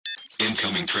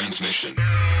Incoming transmission.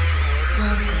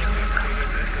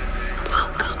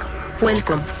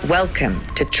 Welcome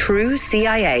to True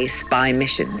CIA Spy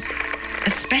Missions, a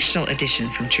special edition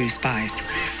from True Spies.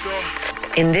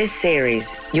 In this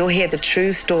series, you'll hear the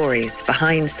true stories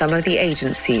behind some of the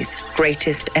agency's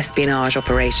greatest espionage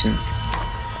operations.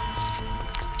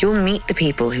 You'll meet the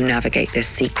people who navigate this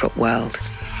secret world.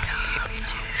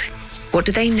 What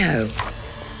do they know?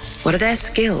 What are their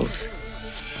skills?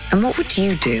 And what would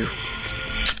you do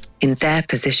in their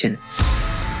position?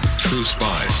 True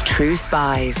Spies. True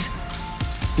Spies.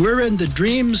 We're in the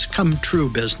dreams come true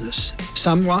business.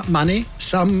 Some want money,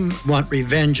 some want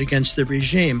revenge against the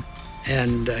regime,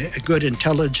 and a good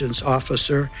intelligence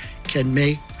officer can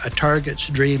make a target's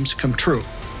dreams come true.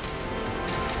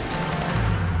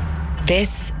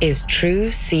 This is True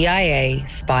CIA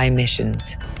Spy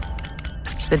Missions.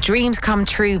 The dreams come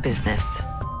true business.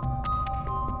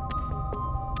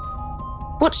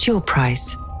 What's your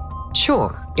price?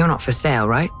 Sure, you're not for sale,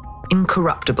 right?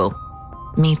 Incorruptible.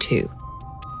 Me too.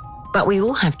 But we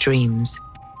all have dreams.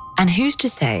 And who's to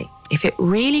say, if it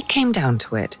really came down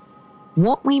to it,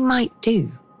 what we might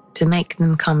do to make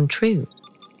them come true?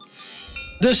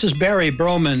 This is Barry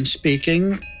Broman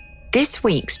speaking. This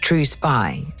week's True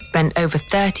Spy spent over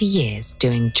 30 years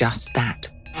doing just that.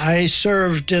 I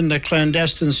served in the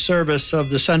clandestine service of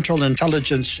the Central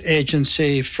Intelligence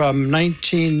Agency from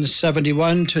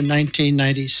 1971 to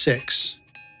 1996.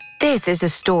 This is a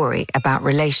story about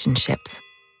relationships,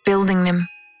 building them,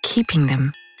 keeping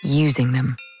them, using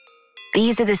them.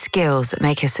 These are the skills that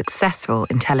make a successful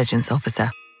intelligence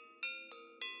officer.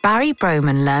 Barry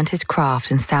Broman learned his craft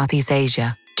in Southeast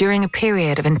Asia during a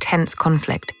period of intense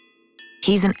conflict.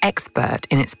 He's an expert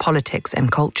in its politics and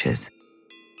cultures.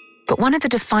 But one of the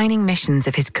defining missions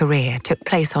of his career took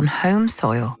place on home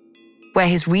soil, where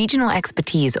his regional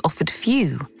expertise offered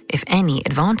few, if any,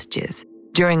 advantages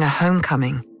during a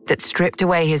homecoming that stripped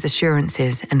away his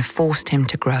assurances and forced him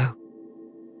to grow.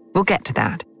 We'll get to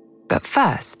that. But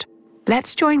first,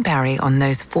 let's join Barry on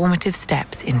those formative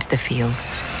steps into the field.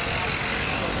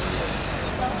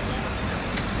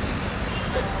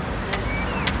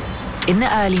 In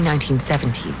the early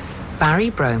 1970s,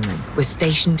 Barry Broman was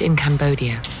stationed in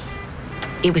Cambodia.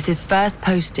 It was his first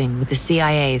posting with the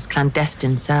CIA's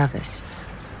clandestine service.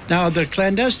 Now, the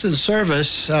clandestine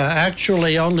service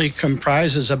actually only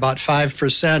comprises about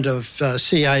 5% of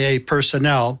CIA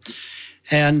personnel.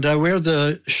 And we're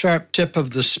the sharp tip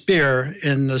of the spear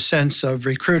in the sense of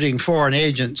recruiting foreign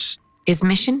agents. His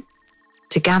mission?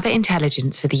 To gather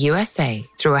intelligence for the USA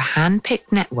through a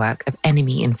hand-picked network of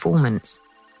enemy informants.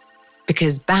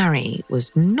 Because Barry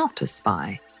was not a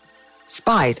spy.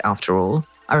 Spies, after all,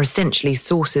 are essentially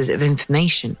sources of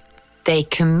information. They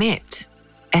commit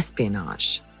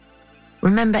espionage.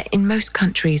 Remember, in most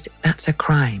countries, that's a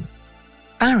crime.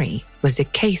 Barry was a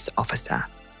case officer.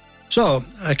 So,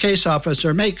 a case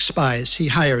officer makes spies. He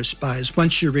hires spies.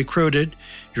 Once you're recruited,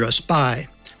 you're a spy.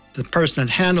 The person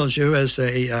that handles you is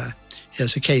a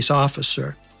case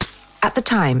officer. At the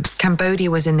time,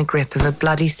 Cambodia was in the grip of a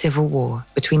bloody civil war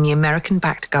between the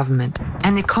American-backed government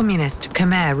and the communist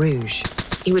Khmer Rouge.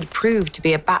 It would prove to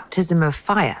be a baptism of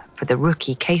fire for the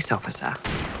rookie case officer.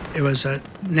 It was a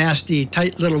nasty,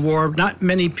 tight little war. Not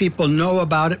many people know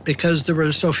about it because there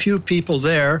were so few people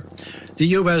there. The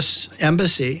U.S.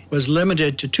 Embassy was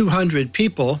limited to 200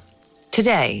 people.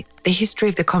 Today, the history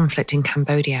of the conflict in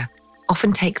Cambodia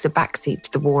often takes a backseat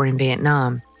to the war in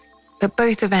Vietnam. But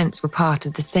both events were part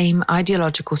of the same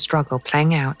ideological struggle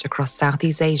playing out across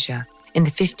Southeast Asia in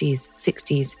the 50s,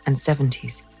 60s, and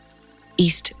 70s.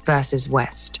 East versus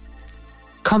West.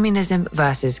 Communism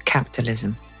versus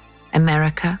capitalism.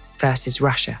 America versus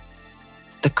Russia.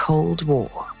 The Cold War.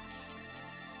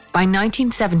 By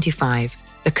 1975,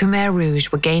 the Khmer Rouge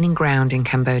were gaining ground in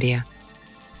Cambodia.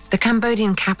 The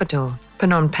Cambodian capital,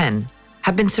 Phnom Penh,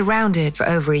 had been surrounded for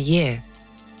over a year.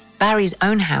 Barry's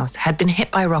own house had been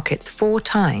hit by rockets 4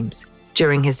 times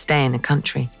during his stay in the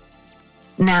country.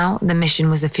 Now the mission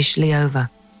was officially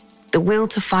over. The will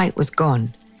to fight was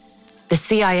gone. The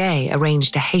CIA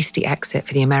arranged a hasty exit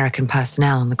for the American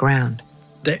personnel on the ground.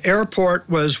 The airport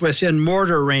was within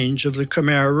mortar range of the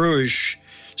Khmer Rouge,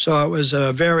 so it was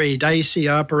a very dicey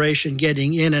operation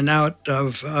getting in and out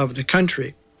of the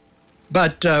country.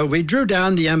 But we drew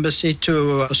down the embassy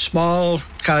to a small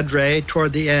cadre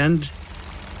toward the end.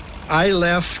 I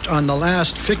left on the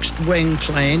last fixed-wing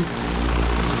plane.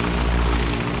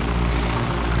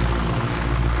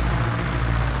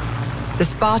 The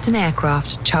Spartan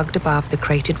aircraft chugged above the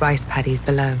crated rice paddies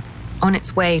below, on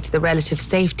its way to the relative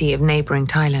safety of neighboring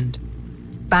Thailand.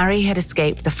 Barry had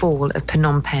escaped the fall of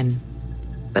Phnom Penh,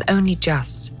 but only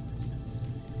just.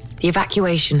 The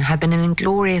evacuation had been an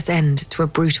inglorious end to a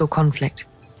brutal conflict.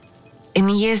 In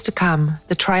the years to come,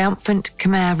 the triumphant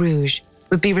Khmer Rouge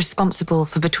would be responsible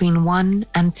for between 1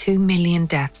 and 2 million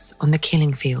deaths on the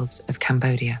killing fields of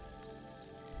Cambodia.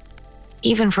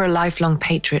 Even for a lifelong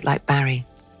patriot like Barry,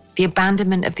 the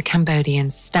abandonment of the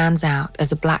Cambodians stands out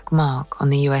as a black mark on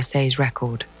the USA's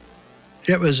record.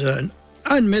 It was an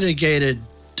unmitigated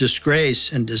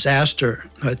disgrace and disaster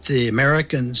that the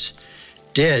Americans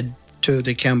did to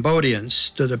the Cambodians,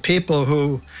 to the people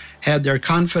who had their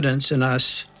confidence in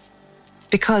us.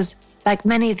 Because, like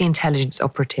many of the intelligence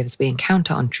operatives we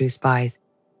encounter on True Spies,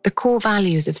 the core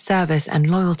values of service and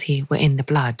loyalty were in the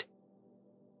blood.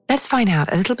 Let's find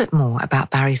out a little bit more about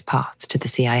Barry's path to the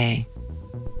CIA.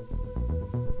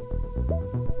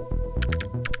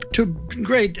 Two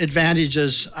great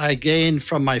advantages I gained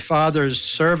from my father's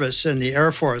service in the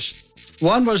Air Force.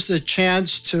 One was the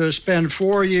chance to spend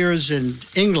 4 years in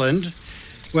England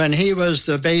when he was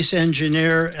the base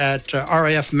engineer at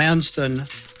RAF Manston,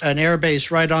 an air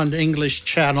base right on the English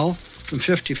Channel from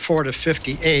 54 to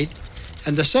 58.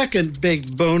 And the second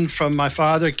big boon from my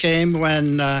father came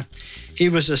when he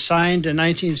was assigned in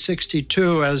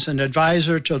 1962 as an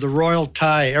advisor to the Royal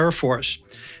Thai Air Force,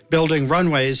 building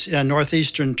runways in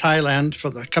northeastern Thailand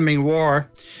for the coming war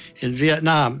in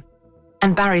Vietnam.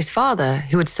 And Barry's father,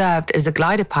 who had served as a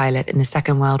glider pilot in the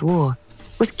Second World War,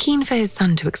 was keen for his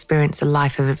son to experience a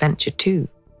life of adventure too.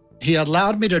 He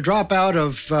allowed me to drop out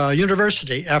of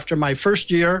university after my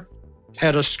first year,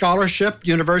 had a scholarship,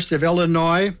 University of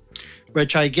Illinois,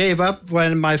 which I gave up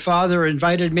when my father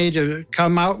invited me to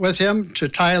come out with him to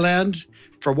Thailand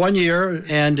for 1 year,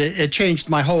 and it changed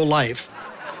my whole life.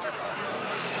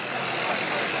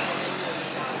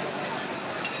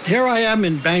 Here I am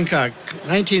in Bangkok,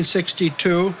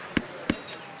 1962,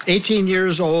 18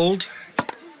 years old,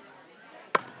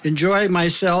 enjoying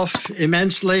myself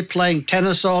immensely, playing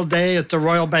tennis all day at the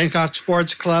Royal Bangkok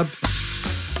Sports Club,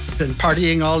 and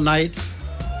partying all night.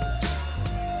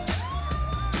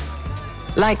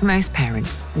 Like most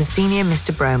parents, the senior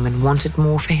Mr. Broman wanted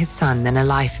more for his son than a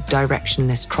life of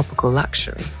directionless tropical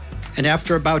luxury. And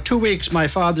after about 2 weeks, my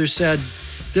father said,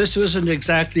 "This isn't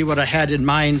exactly what I had in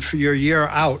mind for your year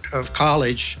out of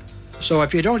college. So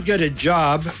if you don't get a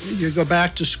job, you go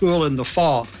back to school in the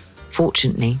fall."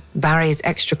 Fortunately, Barry's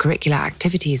extracurricular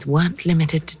activities weren't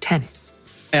limited to tennis.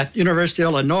 At University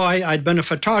of Illinois, I'd been a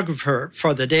photographer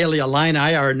for the Daily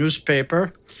Illini, our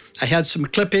newspaper. I had some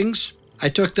clippings. I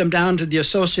took them down to the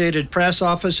Associated Press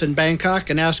office in Bangkok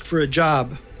and asked for a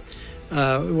job.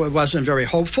 It wasn't very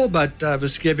hopeful, but I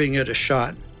was giving it a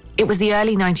shot. It was the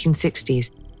early 1960s,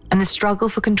 and the struggle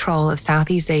for control of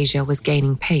Southeast Asia was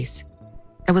gaining pace.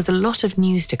 There was a lot of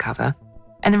news to cover,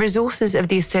 and the resources of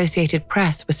the Associated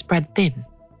Press were spread thin.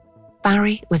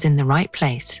 Barry was in the right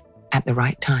place at the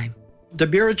right time. The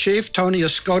bureau chief, Tony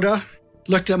Escoda,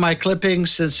 looked at my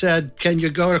clippings and said, "Can you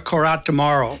go to Korat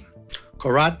tomorrow?"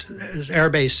 Korat is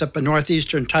air base up in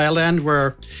northeastern Thailand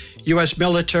where U.S.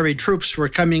 military troops were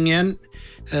coming in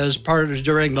as part of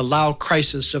during the Laos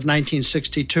crisis of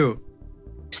 1962.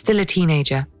 Still a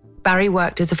teenager, Barry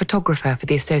worked as a photographer for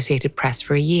the Associated Press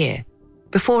for a year,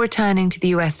 before returning to the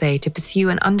USA to pursue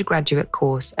an undergraduate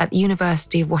course at the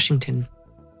University of Washington.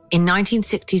 In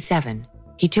 1967,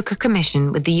 he took a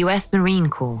commission with the US Marine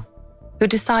Corps, who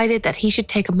decided that he should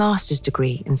take a master's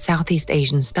degree in Southeast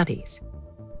Asian studies.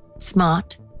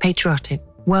 Smart, patriotic,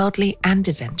 worldly, and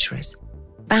adventurous,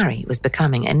 Barry was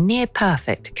becoming a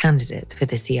near-perfect candidate for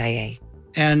the CIA.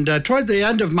 And toward the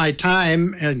end of my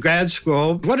time in grad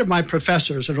school, one of my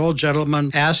professors, an old gentleman,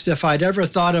 asked if I'd ever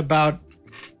thought about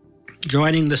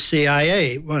joining the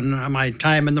CIA when my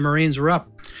time in the Marines were up.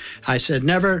 I said,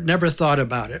 never thought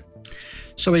about it.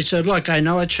 So he said, "Look, I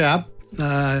know a chap,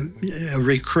 a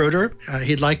recruiter.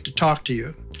 He'd like to talk to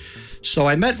you." So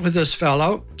I met with this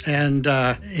fellow, and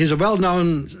he's a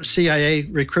well-known CIA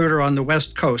recruiter on the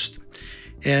West Coast.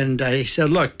 And he said,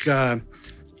 "Look,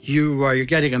 you're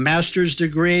getting a master's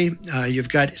degree. You've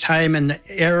got time in the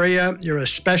area. You're a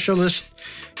specialist.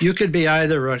 You could be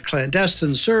either a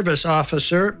clandestine service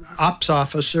officer, ops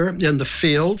officer in the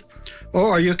field,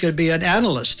 or you could be an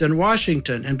analyst in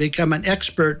Washington and become an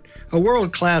expert, a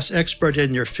world-class expert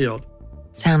in your field."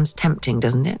 Sounds tempting,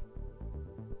 doesn't it?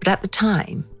 But at the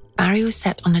time, Barry was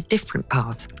set on a different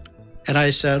path. And I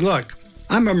said, "Look,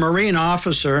 I'm a Marine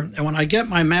officer, and when I get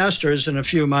my master's in a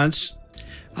few months,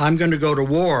 I'm going to go to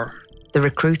war." The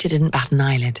recruiter didn't bat an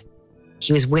eyelid.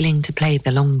 He was willing to play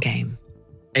the long game.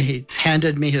 He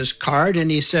handed me his card and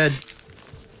he said,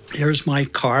 "Here's my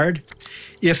card.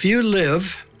 If you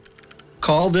live,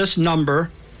 call this number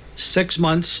 6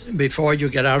 months before you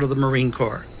get out of the Marine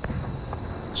Corps."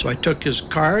 So I took his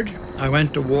card. I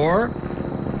went to war.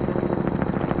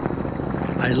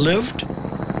 I lived.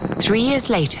 3 years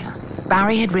later,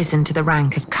 Barry had risen to the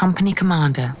rank of company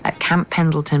commander at Camp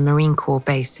Pendleton Marine Corps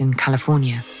Base in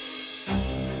California.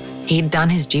 He'd done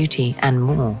his duty and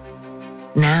more.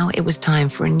 Now it was time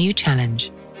for a new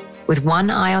challenge. With one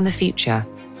eye on the future,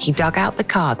 he dug out the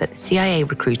card that the CIA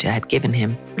recruiter had given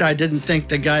him. I didn't think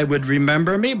the guy would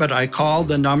remember me, but I called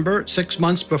the number 6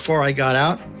 months before I got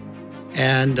out.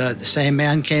 And the same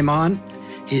man came on.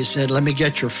 He said, "Let me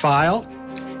get your file."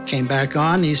 Came back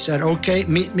on. He said, "Okay,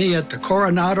 meet me at the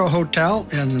Coronado Hotel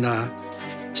in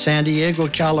San Diego,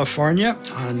 California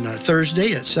on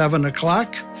Thursday at 7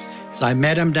 o'clock. I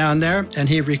met him down there, and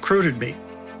he recruited me.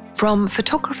 From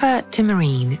photographer to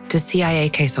Marine to CIA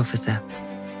case officer.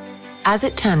 As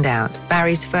it turned out,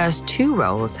 Barry's first 2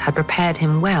 roles had prepared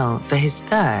him well for his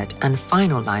third and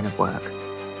final line of work.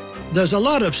 There's a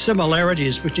lot of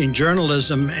similarities between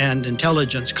journalism and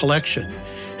intelligence collection.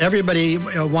 Everybody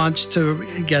wants to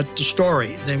get the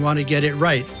story. They want to get it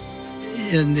right.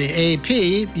 In the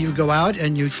AP, you go out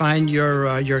and you find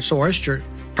your source, your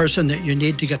person that you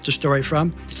need to get the story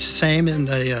from. It's the same in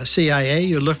the CIA.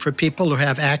 You look for people who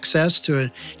have access to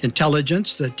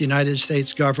intelligence that the United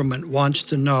States government wants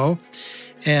to know.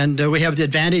 And we have the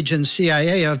advantage in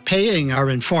CIA of paying our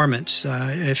informants.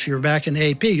 If you're back in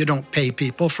AP, you don't pay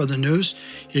people for the news.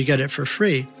 You get it for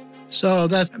free. So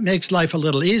that makes life a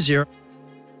little easier.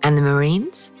 And the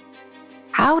Marines?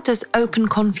 How does open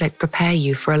conflict prepare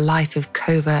you for a life of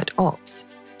covert ops?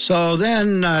 So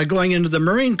then going into the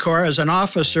Marine Corps as an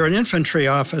officer, an infantry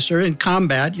officer in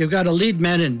combat, you've got to lead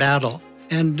men in battle.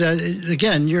 And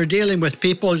again, you're dealing with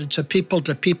people. It's a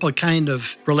people-to-people kind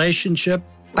of relationship.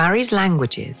 Barry's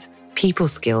languages, people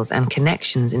skills, and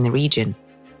connections in the region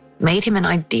made him an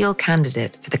ideal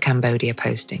candidate for the Cambodia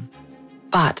posting.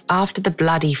 But after the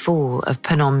bloody fall of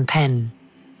Phnom Penh,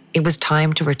 it was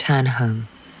time to return home,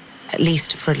 at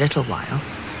least for a little while.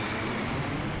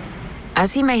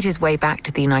 As he made his way back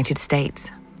to the United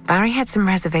States, Barry had some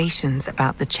reservations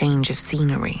about the change of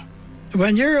scenery.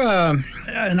 When you're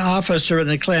an officer in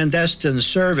the clandestine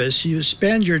service, you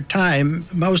spend your time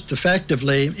most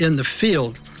effectively in the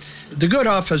field. The good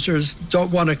officers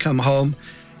don't want to come home,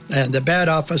 and the bad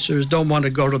officers don't want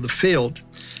to go to the field.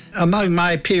 Among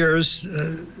my peers,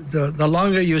 the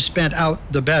longer you spent out,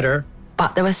 the better.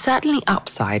 But there were certainly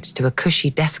upsides to a cushy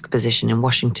desk position in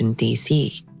Washington,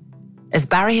 D.C. As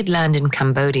Barry had learned in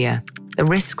Cambodia, the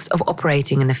risks of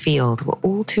operating in the field were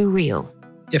all too real.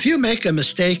 If you make a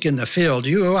mistake in the field,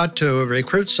 you ought to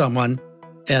recruit someone,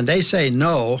 and they say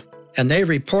no, and they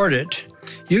report it,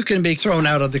 you can be thrown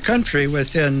out of the country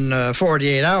within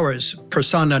 48 hours.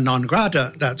 Persona non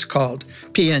grata, that's called,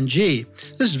 PNG.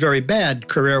 This is very bad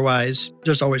career-wise.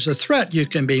 There's always a threat. You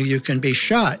can be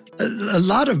shot. A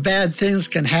lot of bad things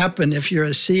can happen if you're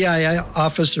a CIA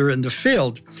officer in the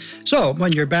field. So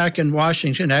when you're back in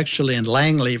Washington, actually in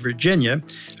Langley, Virginia,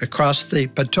 across the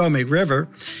Potomac River,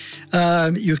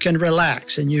 you can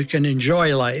relax and you can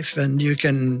enjoy life and you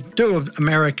can do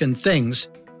American things.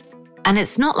 And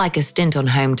it's not like a stint on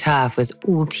home turf was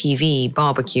all TV,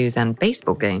 barbecues, and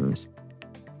baseball games.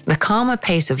 The calmer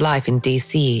pace of life in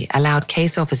DC allowed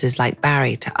case officers like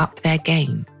Barry to up their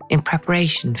game in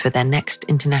preparation for their next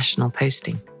international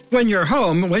posting. When you're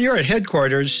home, when you're at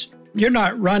headquarters, you're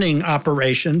not running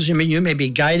operations. I mean, you may be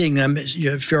guiding them.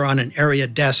 If you're on an area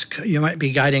desk, you might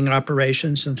be guiding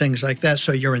operations and things like that,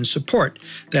 so you're in support.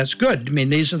 That's good. I mean,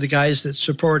 these are the guys that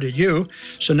supported you,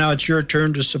 so now it's your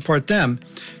turn to support them.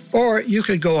 Or you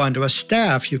could go onto a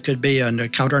staff. You could be in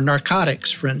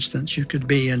counter-narcotics, for instance. You could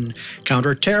be in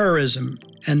counter-terrorism.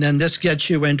 And then this gets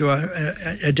you into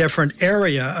a different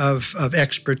area of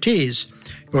expertise.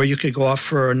 Or you could go off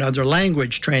for another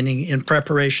language training in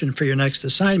preparation for your next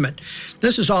assignment.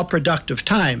 This is all productive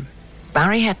time.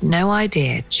 Barry had no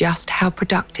idea just how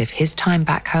productive his time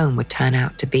back home would turn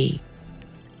out to be.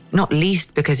 Not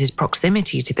least because his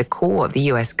proximity to the core of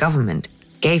the US government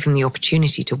gave him the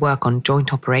opportunity to work on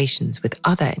joint operations with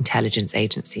other intelligence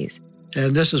agencies.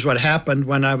 And this is what happened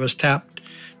when I was tapped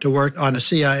to work on a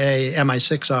CIA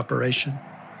MI6 operation.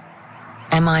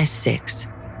 MI6.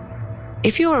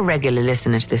 If you're a regular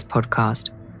listener to this podcast,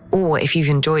 or if you've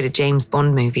enjoyed a James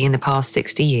Bond movie in the past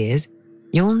 60 years,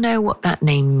 you'll know what that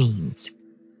name means.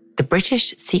 The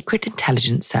British Secret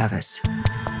Intelligence Service.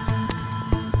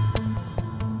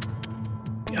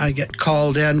 I get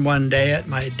called in one day at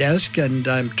my desk and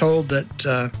I'm told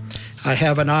that I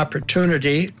have an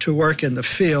opportunity to work in the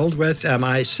field with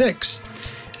MI6.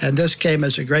 And this came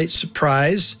as a great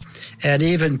surprise. And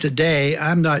even today,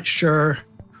 I'm not sure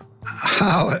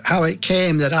how it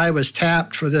came that I was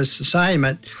tapped for this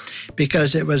assignment.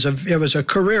 because it was a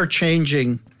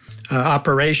career-changing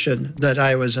operation that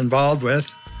I was involved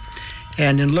with.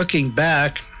 And in looking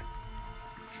back,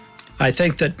 I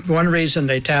think that one reason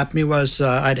they tapped me was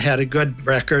I'd had a good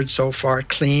record so far,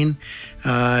 clean,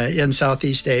 in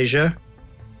Southeast Asia.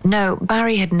 No,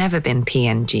 Barry had never been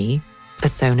PNG,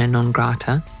 persona non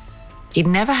grata. He'd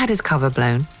never had his cover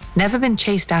blown, never been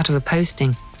chased out of a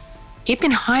posting. He'd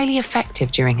been highly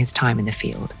effective during his time in the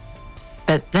field.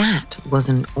 But that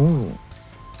wasn't all.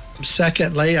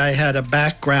 Secondly, I had a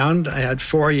background. I had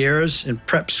 4 years in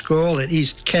prep school at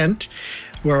East Kent,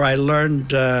 where I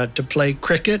learned to play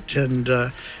cricket, and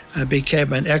I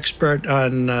became an expert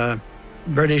on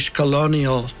British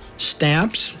colonial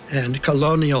stamps and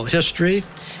colonial history,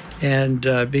 and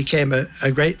became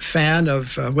a great fan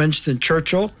of Winston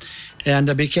Churchill, and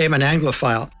I became an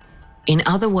Anglophile. In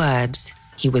other words,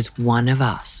 he was one of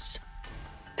us.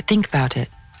 But think about it.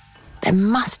 There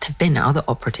must have been other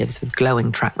operatives with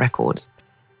glowing track records.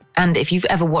 And if you've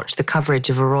ever watched the coverage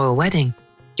of a royal wedding,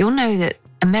 you'll know that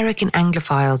American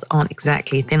Anglophiles aren't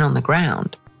exactly thin on the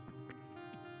ground.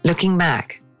 Looking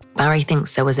back, Barry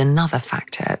thinks there was another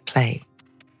factor at play.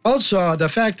 Also, the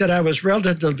fact that I was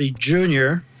relatively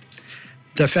junior,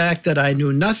 the fact that I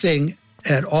knew nothing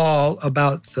at all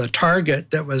about the target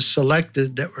that was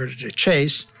selected that were to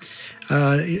chase,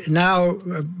 now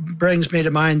brings me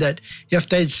to mind that if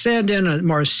they'd send in a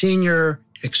more senior,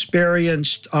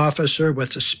 experienced officer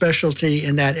with a specialty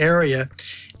in that area,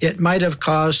 it might have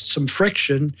caused some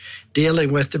friction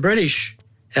dealing with the British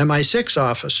MI6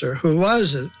 officer, who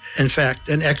was, in fact,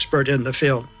 an expert in the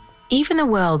field. Even the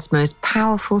world's most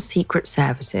powerful secret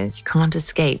services can't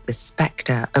escape the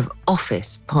spectre of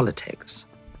office politics.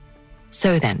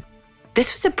 So then,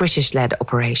 this was a British-led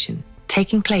operation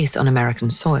taking place on American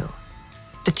soil.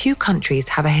 The two countries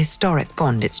have a historic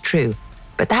bond, it's true,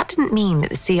 but that didn't mean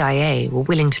that the CIA were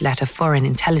willing to let a foreign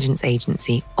intelligence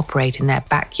agency operate in their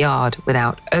backyard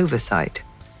without oversight.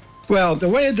 Well, the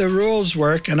way the rules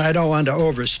work, and I don't want to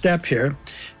overstep here,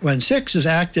 when SIX is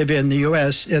active in the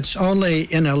U.S., it's only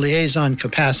in a liaison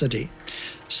capacity,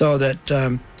 so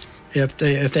that if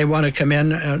they want to come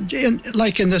in,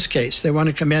 like in this case, they want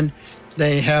to come in,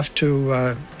 they have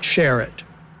to share it.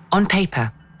 On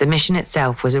paper, the mission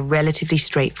itself was a relatively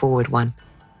straightforward one.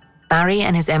 Barry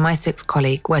and his MI6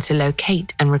 colleague were to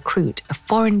locate and recruit a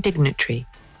foreign dignitary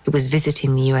who was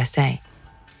visiting the USA.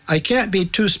 I can't be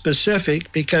too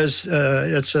specific because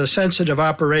it's a sensitive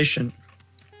operation.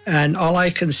 And all I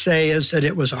can say is that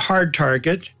it was a hard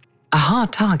target. A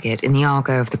hard target in the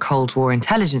argot of the Cold War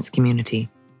intelligence community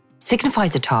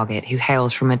signifies a target who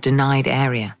hails from a denied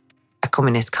area, a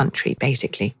communist country,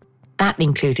 basically. That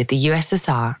included the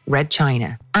USSR, Red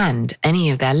China, and any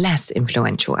of their less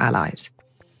influential allies.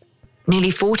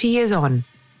 Nearly 40 years on,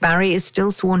 Barry is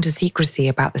still sworn to secrecy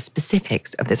about the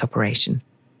specifics of this operation.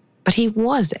 But he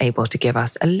was able to give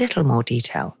us a little more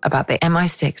detail about the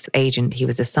MI6 agent he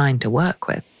was assigned to work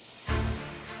with.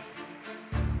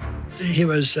 He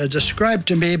was described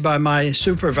to me by my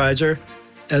supervisor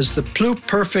as the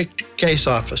pluperfect case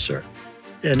officer.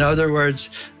 In other words,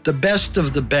 the best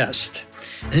of the best.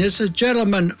 And this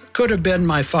gentleman could have been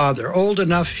my father, old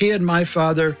enough. He and my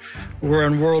father were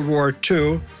in World War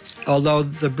II. Although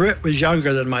the Brit was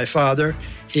younger than my father,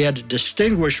 he had a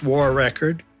distinguished war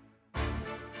record.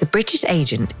 The British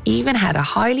agent even had a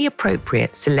highly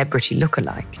appropriate celebrity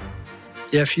lookalike.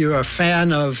 If you're a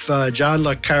fan of John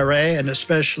le Carré, and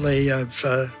especially of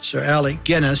Sir Alec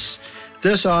Guinness,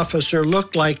 this officer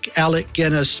looked like Alec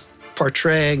Guinness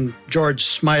portraying George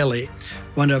Smiley,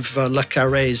 one of le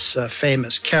Carré's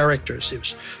famous characters. He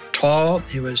was tall,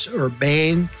 he was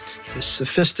urbane, he was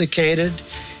sophisticated,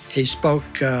 he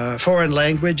spoke foreign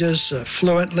languages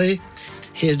fluently.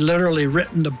 He had literally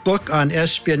written a book on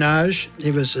espionage.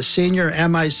 He was a senior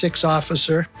MI6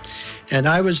 officer, and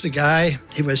I was the guy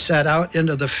he was sent out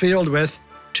into the field with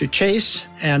to chase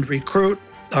and recruit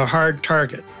a hard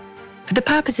target. For the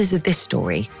purposes of this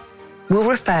story, we'll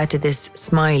refer to this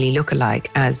Smiley lookalike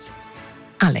as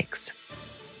Alex.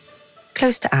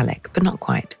 Close to Alec, but not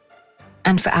quite.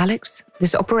 And for Alex,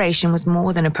 this operation was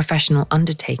more than a professional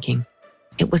undertaking.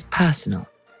 It was personal.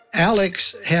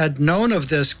 Alex had known of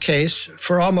this case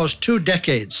for almost 2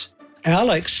 decades.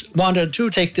 Alex wanted to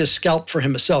take this scalp for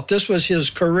himself. This was his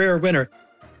career winner.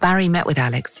 Barry met with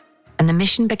Alex, and the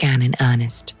mission began in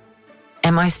earnest.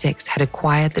 MI6 had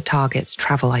acquired the target's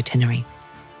travel itinerary.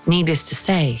 Needless to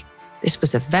say, this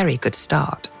was a very good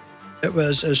start. It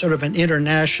was a sort of an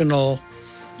international,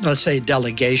 let's say,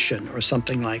 delegation or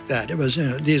something like that. It was,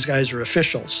 these guys are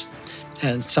officials,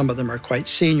 and some of them are quite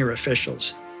senior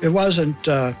officials. It wasn't,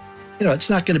 it's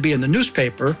not going to be in the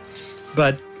newspaper,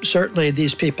 but certainly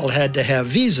these people had to have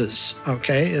visas,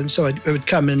 okay? And so it would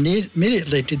come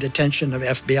immediately to the attention of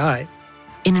FBI.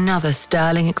 In another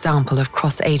sterling example of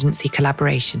cross-agency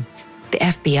collaboration, the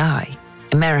FBI,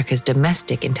 America's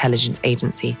domestic intelligence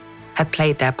agency, had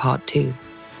played their part too.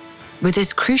 With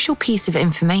this crucial piece of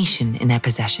information in their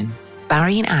possession,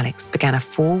 Barry and Alex began a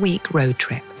 4-week road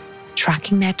trip,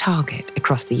 tracking their target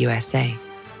across the USA.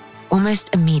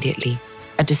 Almost immediately,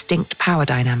 a distinct power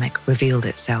dynamic revealed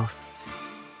itself.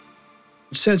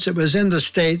 Since it was in the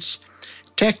States,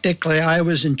 technically I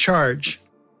was in charge,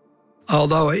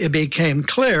 although it became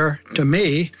clear to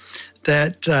me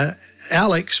that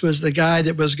Alex was the guy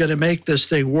that was going to make this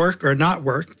thing work or not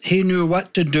work. He knew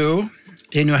what to do,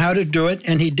 he knew how to do it,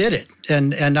 and he did it.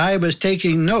 And I was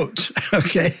taking notes,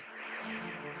 okay?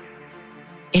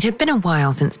 It had been a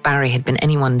while since Barry had been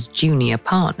anyone's junior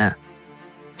partner.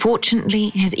 Fortunately,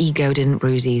 his ego didn't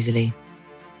bruise easily.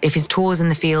 If his tours in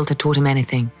the field had taught him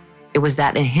anything, it was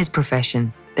that in his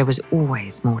profession, there was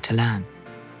always more to learn.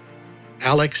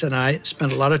 Alex and I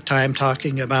spent a lot of time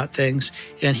talking about things,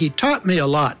 and he taught me a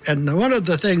lot. And one of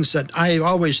the things that I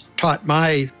always taught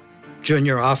my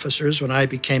junior officers when I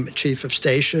became a chief of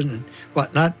station and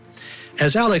whatnot,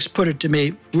 as Alex put it to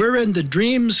me, we're in the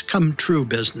dreams come true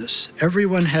business.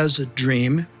 Everyone has a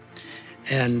dream,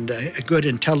 and a good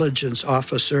intelligence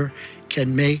officer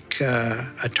can make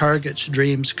a target's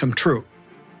dreams come true.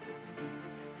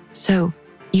 So,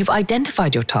 you've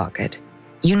identified your target.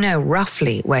 You know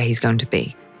roughly where he's going to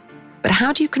be. But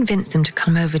how do you convince them to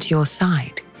come over to your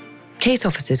side? Case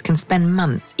officers can spend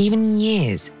months, even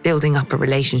years, building up a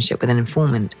relationship with an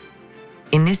informant.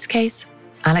 In this case,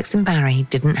 Alex and Barry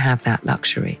didn't have that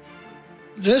luxury.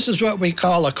 This is what we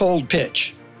call a cold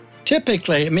pitch.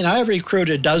 Typically, I've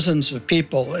recruited dozens of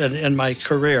people in my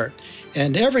career,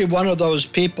 and every one of those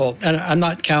people, and I'm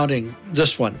not counting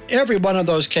this one, every one of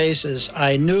those cases,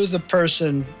 I knew the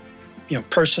person,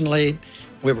 personally.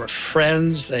 We were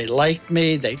friends, they liked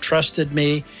me, they trusted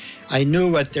me. I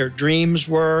knew what their dreams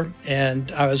were,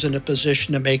 and I was in a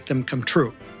position to make them come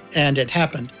true. And it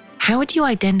happened. How would you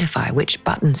identify which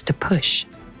buttons to push?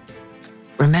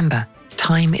 Remember,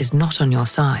 time is not on your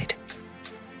side.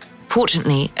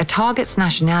 Fortunately, a target's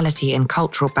nationality and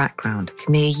cultural background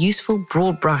can be a useful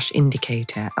broad brush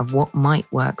indicator of what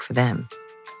might work for them.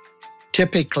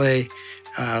 Typically,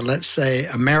 let's say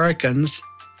Americans,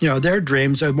 their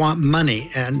dreams, they want money,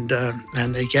 and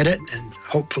they get it, and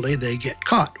hopefully they get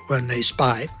caught when they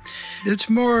spy. It's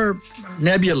more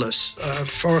nebulous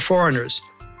for foreigners.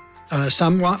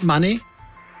 Some want money,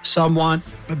 some want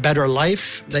a better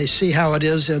life. They see how it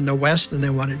is in the West, and they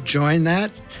want to join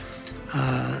that.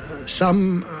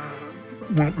 Some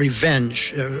want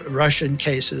revenge. Russian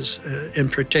cases, in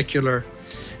particular,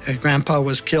 Grandpa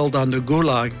was killed on the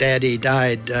Gulag. Daddy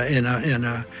died in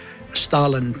a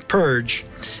Stalin purge,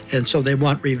 and so they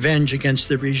want revenge against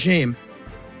the regime.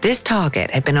 This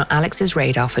target had been on Alex's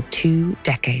radar for 2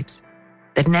 decades.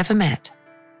 They'd never met,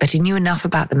 but he knew enough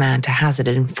about the man to hazard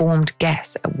an informed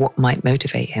guess at what might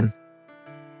motivate him.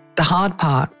 The hard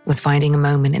part was finding a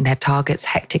moment in their target's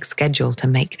hectic schedule to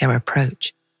make their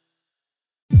approach.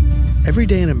 Every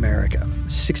day in America,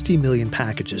 60 million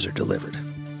packages are delivered,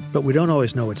 but we don't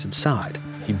always know what's inside.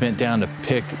 He bent down to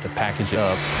pick the package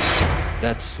up.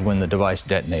 That's when the device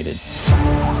detonated.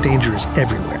 Danger is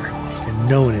everywhere, and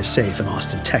no one is safe in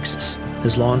Austin, Texas,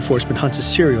 as law enforcement hunts a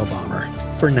serial bomber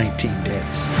for 19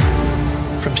 days.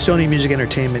 From Sony Music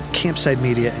Entertainment, Campside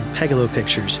Media, and Pegalo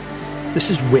Pictures, this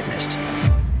is Witnessed.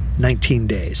 19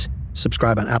 Days.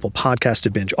 Subscribe on Apple Podcasts to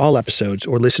binge all episodes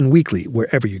or listen weekly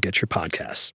wherever you get your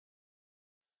podcasts.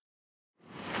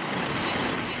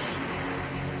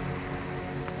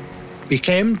 We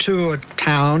came to a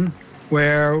town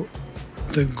where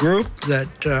the group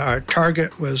that our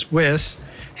target was with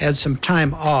had some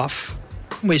time off.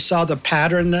 We saw the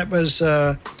pattern that was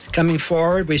coming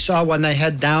forward. We saw when they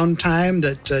had downtime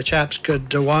that chaps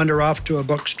could wander off to a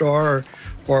bookstore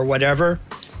or whatever.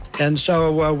 And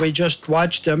so we just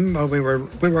watched him. We were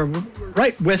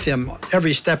right with him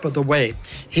every step of the way.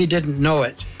 He didn't know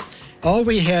it. All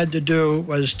we had to do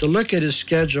was to look at his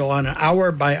schedule on an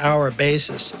hour-by-hour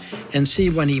basis and see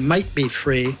when he might be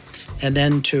free, and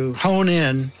then to hone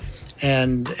in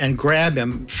and grab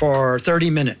him for 30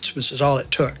 minutes, which is all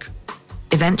it took.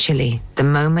 Eventually, the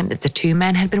moment that the 2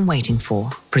 men had been waiting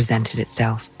for presented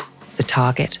itself. The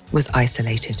target was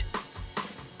isolated.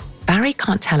 Barry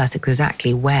can't tell us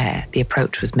exactly where the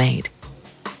approach was made,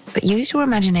 but use your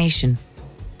imagination.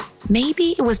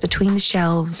 Maybe it was between the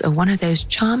shelves of one of those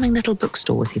charming little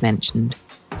bookstores he mentioned.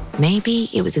 Maybe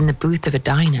it was in the booth of a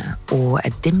diner or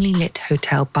a dimly lit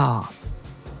hotel bar.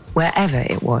 Wherever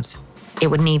it was, It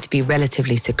would need to be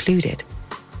relatively secluded.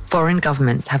 Foreign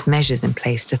governments have measures in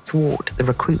place to thwart the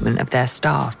recruitment of their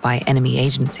staff by enemy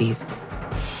agencies.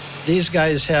 These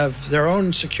guys have their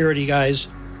own security guys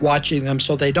watching them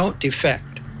so they don't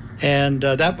defect. And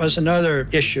that was another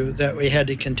issue that we had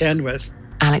to contend with.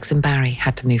 Alex and Barry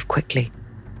had to move quickly.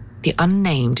 The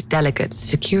unnamed delegate's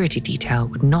security detail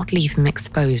would not leave him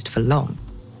exposed for long.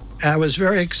 I was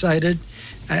very excited.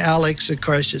 Alex, of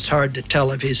course, it's hard to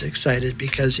tell if he's excited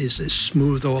because he's a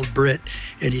smooth old Brit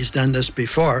and he's done this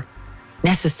before.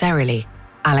 Necessarily,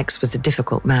 Alex was a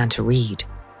difficult man to read.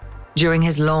 During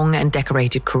his long and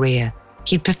decorated career,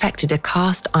 he'd perfected a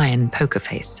cast iron poker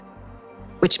face,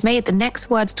 which made the next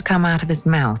words to come out of his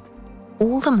mouth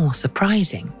all the more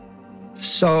surprising.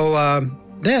 So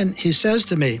then he says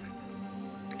to me,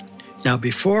 "Now,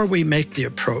 before we make the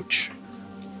approach,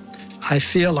 I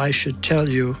feel I should tell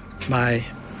you my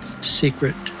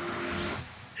secret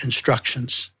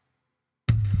instructions."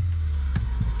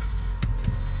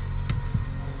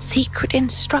 Secret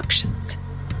instructions?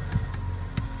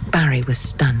 Barry was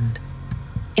stunned.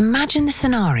 Imagine the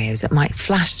scenarios that might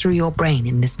flash through your brain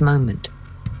in this moment.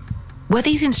 Were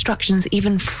these instructions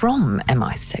even from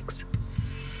MI6?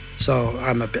 So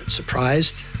I'm a bit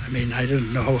surprised. I mean, I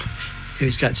didn't know if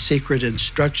he's got secret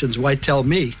instructions. Why tell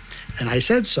me? And I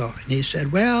said so. And he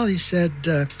said, well,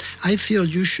 I feel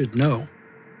you should know.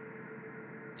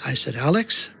 I said,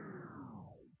 Alex,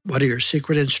 what are your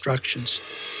secret instructions?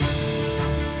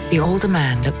 The older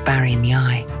man looked Barry in the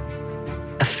eye.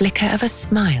 A flicker of a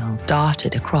smile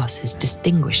darted across his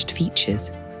distinguished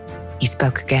features. He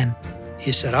spoke again.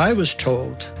 He said, I was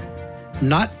told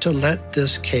not to let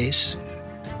this case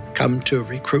come to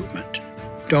recruitment.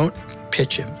 Don't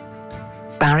pitch him.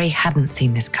 Barry hadn't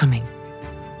seen this coming.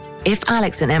 If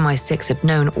Alex and MI6 had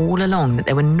known all along that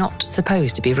they were not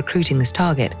supposed to be recruiting this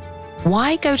target,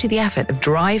 why go to the effort of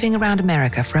driving around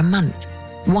America for a month?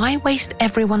 Why waste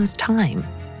everyone's time?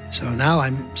 So now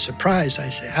I'm surprised. I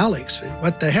say, Alex,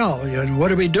 what the hell? And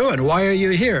what are we doing? Why are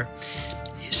you here?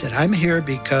 He said, I'm here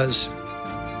because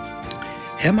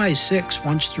MI6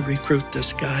 wants to recruit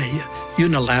this guy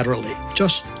unilaterally,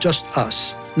 just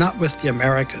us, not with the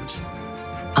Americans.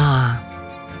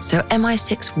 So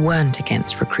MI6 weren't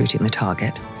against recruiting the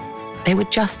target. They were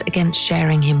just against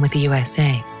sharing him with the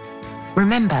USA.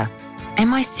 Remember,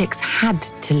 MI6 had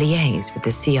to liaise with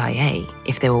the CIA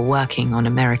if they were working on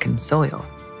American soil.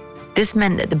 This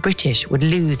meant that the British would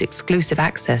lose exclusive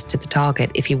access to the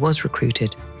target if he was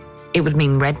recruited. It would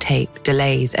mean red tape,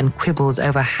 delays, and quibbles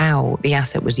over how the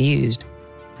asset was used.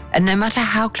 And no matter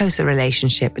how close a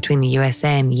relationship between the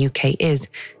USA and the UK is,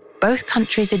 both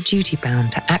countries are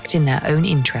duty-bound to act in their own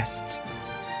interests.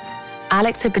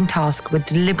 Alex had been tasked with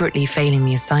deliberately failing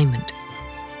the assignment.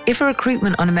 If a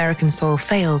recruitment on American soil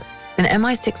failed, then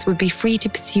MI6 would be free to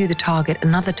pursue the target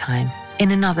another time,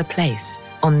 in another place,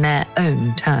 on their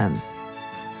own terms.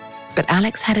 But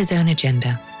Alex had his own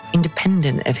agenda,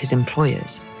 independent of his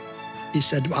employers. He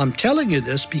said, I'm telling you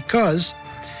this because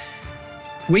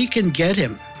we can get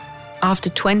him. After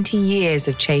 20 years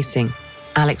of chasing,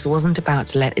 Alex wasn't about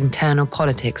to let internal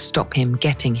politics stop him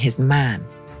getting his man.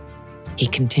 He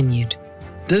continued.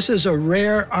 This is a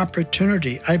rare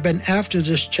opportunity. I've been after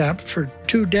this chap for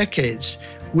 2 decades.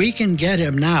 We can get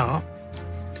him now.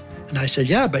 And I said,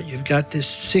 yeah, but you've got these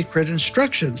secret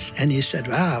instructions. And he said,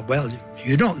 well,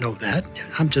 you don't know that.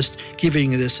 I'm just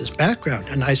giving you this as background.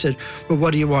 And I said, well,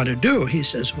 what do you want to do? He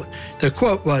says, well, the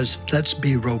quote was, let's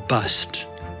be robust.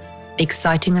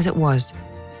 Exciting as it was,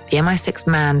 the MI6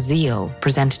 man's zeal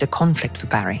presented a conflict for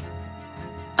Barry.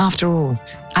 After all,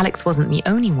 Alex wasn't the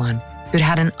only one who'd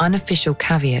had an unofficial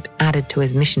caveat added to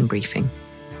his mission briefing.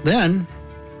 Then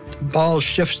the ball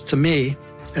shifts to me,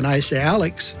 and I say,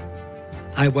 Alex,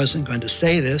 I wasn't going to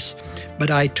say this,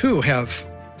 but I too have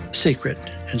secret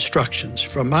instructions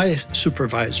from my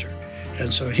supervisor.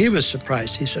 And so he was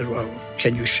surprised. He said, well,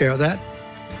 can you share that?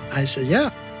 I said, yeah.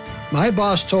 My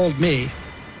boss told me,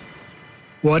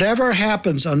 whatever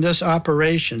happens on this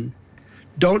operation,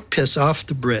 don't piss off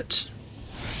the Brits.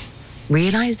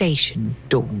 Realization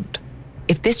dawned.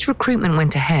 If this recruitment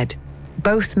went ahead,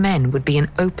 both men would be in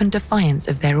open defiance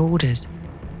of their orders.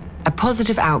 A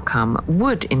positive outcome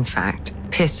would, in fact,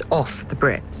 piss off the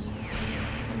Brits.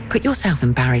 Put yourself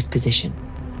in Barry's position.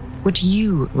 Would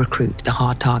you recruit the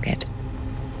hard target?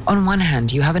 On one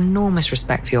hand, you have enormous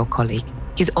respect for your colleague.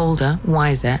 He's older,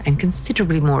 wiser, and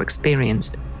considerably more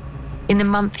experienced. In the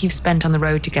month you've spent on the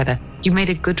road together, you've made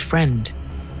a good friend.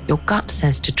 Your gut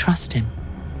says to trust him.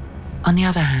 On the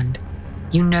other hand,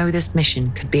 you know this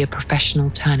mission could be a professional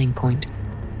turning point.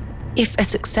 If a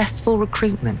successful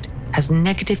recruitment has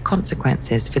negative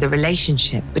consequences for the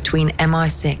relationship between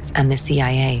MI6 and the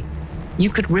CIA. You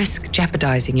could risk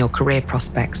jeopardizing your career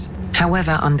prospects,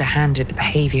 however underhanded the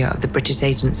behavior of the British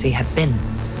agency had been.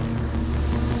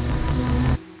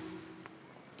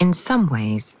 In some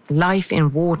ways, life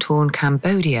in war-torn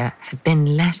Cambodia had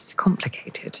been less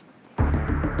complicated.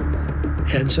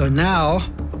 And so now,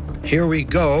 here we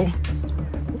go.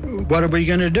 What are we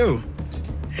going to do?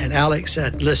 And Alex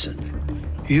said, listen,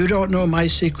 you don't know my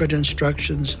secret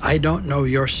instructions. I don't know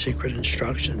your secret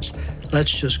instructions.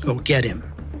 Let's just go get him.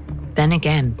 Then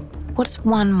again, what's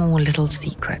one more little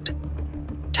secret?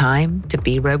 Time to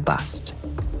be robust.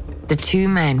 The two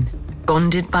men,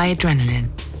 bonded by adrenaline,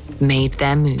 made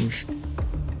their move.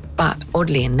 But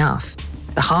oddly enough,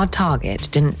 the hard target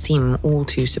didn't seem all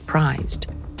too surprised.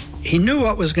 He knew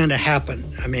what was going to happen.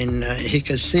 I mean, he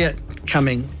could see it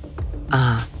coming.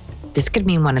 This could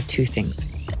mean one of two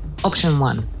things. Option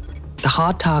one, the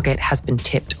hard target has been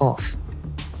tipped off.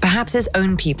 Perhaps his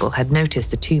own people had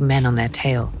noticed the two men on their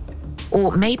tail.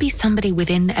 Or maybe somebody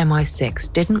within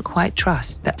MI6 didn't quite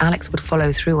trust that Alex would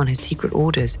follow through on his secret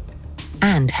orders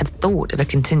and had thought of a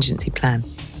contingency plan.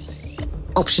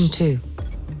 Option two,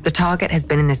 the target has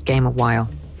been in this game a while.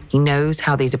 He knows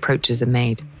how these approaches are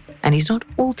made, and he's not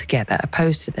altogether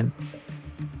opposed to them.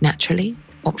 Naturally,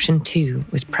 option two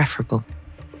was preferable.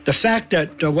 The fact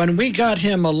that when we got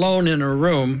him alone in a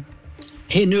room,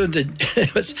 he knew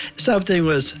that something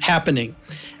was happening.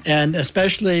 And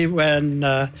especially when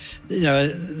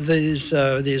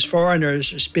these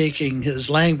foreigners are speaking his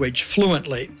language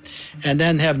fluently and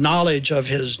then have knowledge of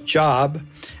his job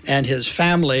and his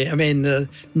family. I mean,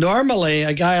 normally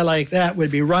a guy like that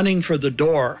would be running for the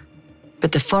door.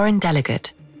 But the foreign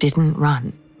delegate didn't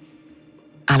run.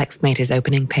 Alex made his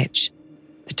opening pitch.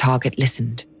 The target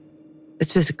listened.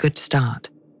 This was a good start.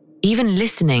 Even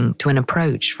listening to an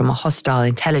approach from a hostile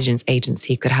intelligence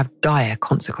agency could have dire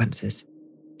consequences.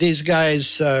 These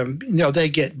guys, they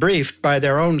get briefed by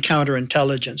their own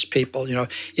counterintelligence people.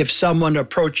 If someone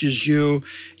approaches you,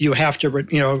 you have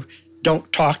to,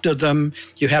 don't talk to them.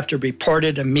 You have to report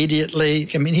it immediately.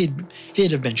 I mean,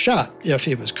 he'd have been shot if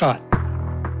he was caught.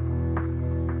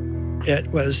 It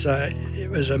was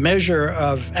a measure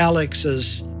of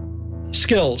Alex's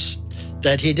skills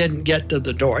that he didn't get to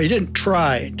the door. He didn't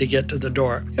try to get to the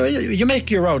door. You make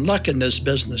your own luck in this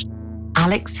business.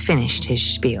 Alex finished his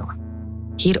spiel.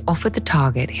 He'd offered the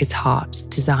target his heart's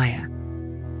desire.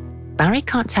 Barry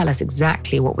can't tell us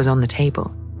exactly what was on the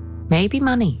table. Maybe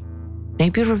money,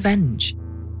 maybe revenge,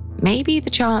 maybe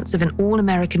the chance of an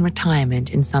all-American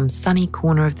retirement in some sunny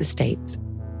corner of the States.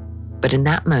 But in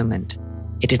that moment,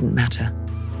 it didn't matter.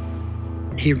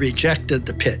 He rejected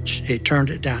the pitch. He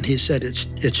turned it down. He said,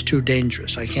 it's too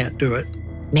dangerous. I can't do it.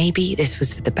 Maybe this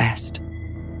was for the best.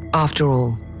 After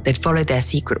all, they'd followed their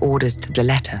secret orders to the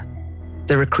letter.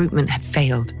 The recruitment had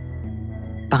failed.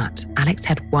 But Alex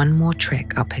had one more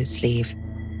trick up his sleeve.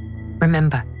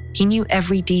 Remember, he knew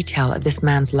every detail of this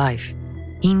man's life.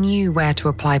 He knew where to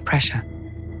apply pressure.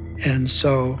 And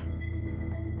so,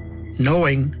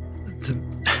 knowing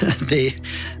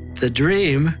the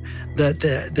dream that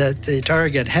the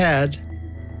target had,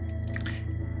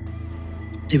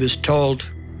 he was told,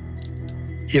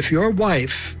 if your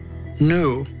wife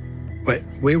knew what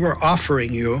we were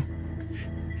offering you,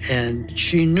 and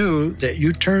she knew that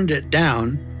you turned it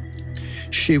down,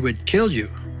 she would kill you.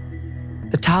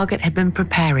 The target had been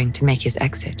preparing to make his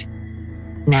exit.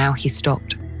 Now he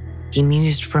stopped. He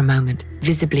mused for a moment,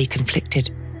 visibly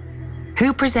conflicted.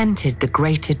 Who presented the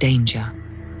greater danger?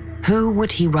 Who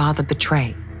would he rather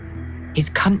betray? His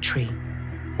country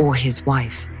or his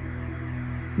wife?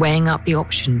 Weighing up the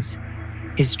options,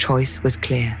 his choice was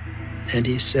clear. And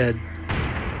he said,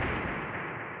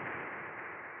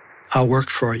 I'll work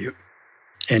for you.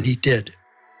 And he did.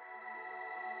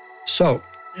 So,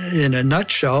 in a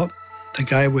nutshell, the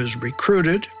guy was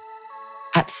recruited.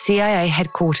 At CIA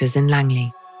headquarters in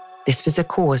Langley, this was a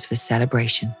cause for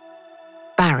celebration.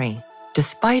 Barry,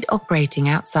 despite operating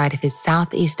outside of his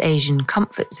Southeast Asian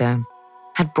comfort zone,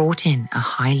 had brought in a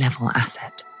high-level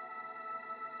asset.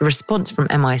 The response from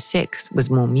MI6 was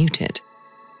more muted.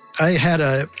 I had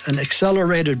an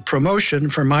accelerated promotion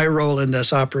for my role in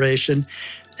this operation,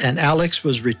 and Alex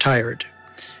was retired.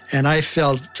 And I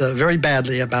felt very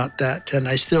badly about that, and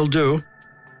I still do.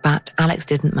 But Alex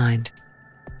didn't mind.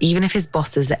 Even if his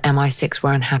bosses at MI6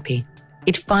 were unhappy,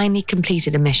 he'd finally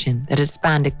completed a mission that had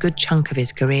spanned a good chunk of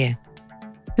his career.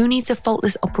 Who needs a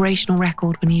faultless operational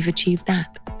record when you've achieved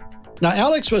that? Now,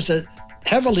 Alex was a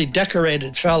heavily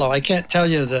decorated fellow. I can't tell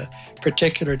you the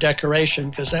particular decoration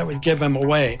because that would give him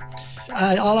away.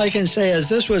 All I can say is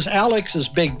this was Alex's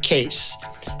big case.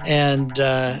 and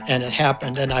it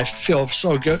happened, and I feel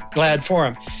so glad for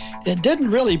him. It didn't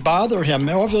really bother him.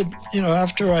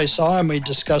 After I saw him, we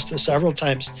discussed this several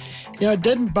times. It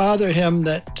didn't bother him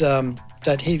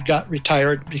that he got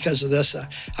retired because of this.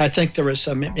 I think there was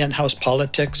some in-house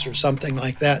politics or something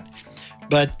like that.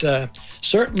 But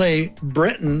certainly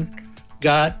Britain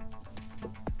got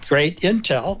great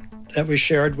intel that was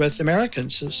shared with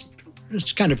Americans.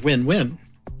 It's kind of win-win.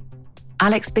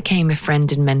 Alex became a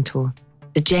friend and mentor,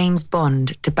 the James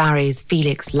Bond to Barry's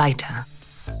Felix Leiter.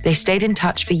 They stayed in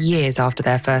touch for years after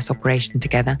their first operation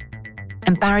together,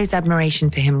 and Barry's admiration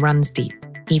for him runs deep,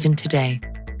 even today.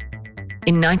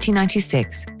 In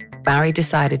 1996, Barry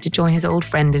decided to join his old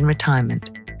friend in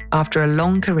retirement after a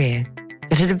long career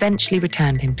that had eventually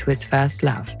returned him to his first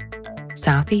love,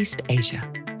 Southeast Asia.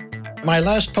 My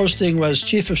last posting was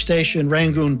Chief of Station,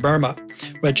 Rangoon, Burma,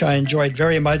 which I enjoyed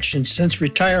very much. And since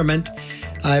retirement,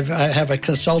 I have a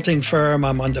consulting firm.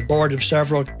 I'm on the board of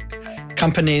several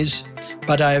companies,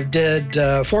 but I did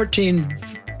 14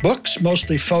 books,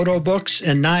 mostly photo books,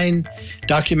 and 9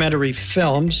 documentary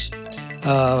films,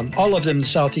 all of them in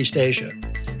Southeast Asia.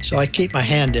 So I keep my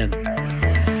hand in.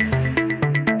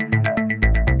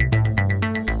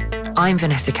 I'm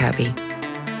Vanessa Kirby.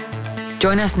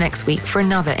 Join us next week for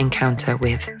another encounter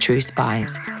with true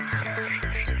spies.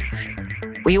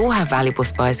 We all have valuable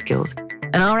spy skills,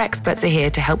 and our experts are here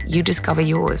to help you discover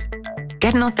yours.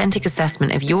 Get an authentic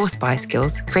assessment of your spy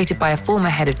skills created by a former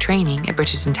head of training at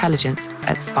British Intelligence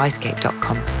at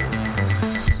spyscape.com.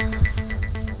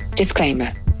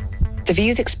 Disclaimer. The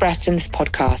views expressed in this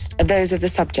podcast are those of the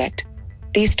subject.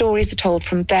 These stories are told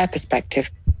from their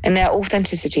perspective, and their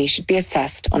authenticity should be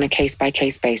assessed on a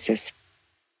case-by-case basis.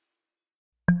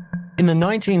 In the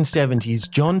 1970s,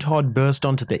 John Todd burst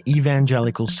onto the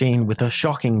evangelical scene with a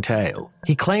shocking tale.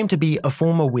 He claimed to be a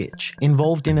former witch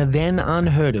involved in a then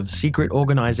unheard-of secret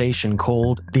organization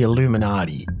called the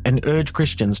Illuminati and urged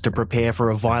Christians to prepare for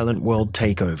a violent world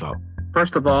takeover.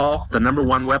 First of all, the number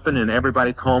one weapon in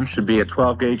everybody's home should be a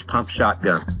 12-gauge pump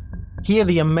shotgun. Hear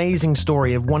the amazing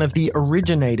story of one of the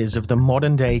originators of the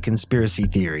modern-day conspiracy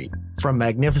theory. From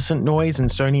Magnificent Noise and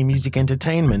Sony Music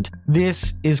Entertainment,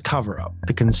 this is Cover Up,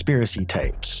 the Conspiracy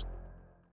Tapes.